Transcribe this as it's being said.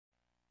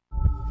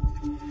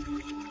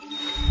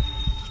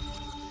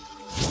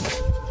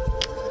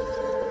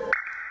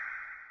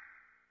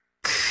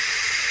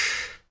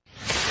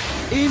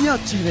အေးမြ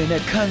ကြည်လင်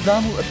တဲ့ခံ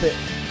စားမှုအသက်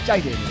ကြို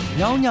က်တယ်။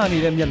ညောင်းညာနေ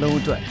တဲ့မျက်လုံး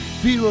အတွက်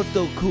Vero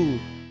တုတ်ခု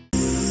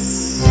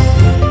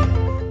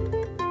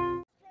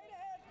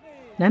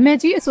နာမည်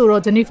ကြီးအဆို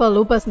တော် Jennifer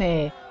Lopez နဲ့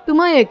သူ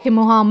မရဲ့ခင်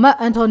မွန်ဟာ Marc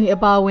Anthony အ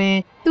ပါအဝင်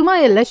သူမ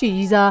ရဲ့လက်ရှိရ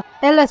ည်စား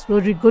Alex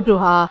Rodriguez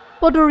တို့ဟာ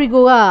Puerto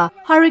Rico က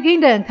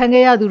Hurricane ဒဏ်ခံ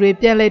ခဲ့ရသူတွေ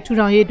ပြန်လည်ထူ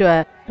ထောင်ရေးအတွက်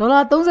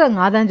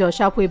$35 သန်းကျော်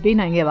ရှာဖွေပေး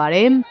နိုင်ခဲ့ပါတ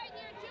ယ်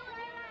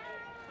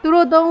။သူ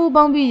တို့၃ဦး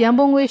ပေါင်းပြီးရန်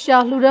ပုံငွေရှာ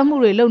လှူဒန်းမှု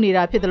တွေလုပ်နေ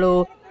တာဖြစ်တယ်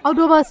လို့အောက်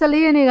တိုဘာ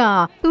14ရက်နေ့က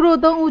သူတို့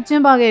၃ဦးကျ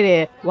င်းပခဲ့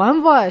တဲ့ One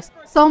Voice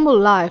Songbook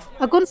Live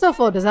A Concert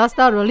for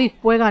Disaster Relief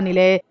ပွဲကနေ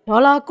လည်း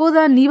$9 သ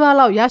န်းနီးပါး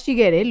လောက်ရရှိ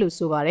ခဲ့တယ်လို့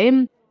ဆိုပါတယ်။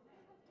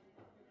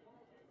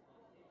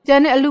ကျ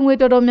န်တဲ့အလူငွေ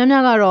တော်တော်များ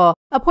များကတော့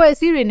အဖွဲ့အ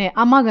စည်းတွေနဲ့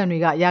အာမခံတွေ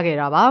ကရခဲ့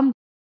တာပါ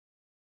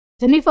။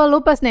 Jennifer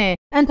Lopez နဲ့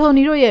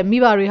Anthony တို့ရဲ့မိ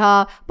ဘတွေဟာ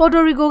Puerto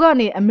Rico က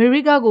နေအမေ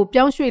ရိကကို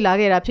ပြောင်းရွှေ့လာ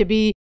ခဲ့တာဖြစ်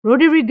ပြီး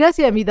Rodriguez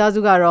ရဲ့မိသား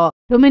စုကတော့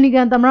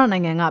Dominican သမ္မတနို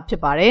င်ငံကဖြ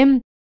စ်ပါတယ်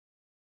။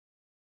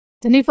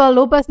 Jennifer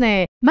Lopez နဲ့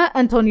Marc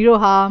Anthony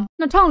တို့ဟာ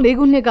2004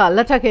ခုနှစ်ကလ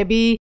က်ထပ်ခဲ့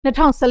ပြီး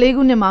2014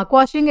ခုနှစ်မှာ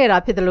ကွာရှင်းခဲ့တာ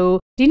ဖြစ်တယ်လို့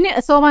ဒီနှစ်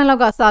အစောပိုင်းလော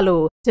က်ကစ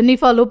လို့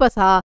Jennifer Lopez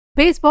ဟာ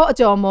baseball အ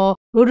ကျော်အမော်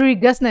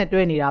Rodriguez နဲ့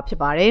တွဲနေတာဖြစ်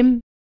ပါတယ်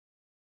။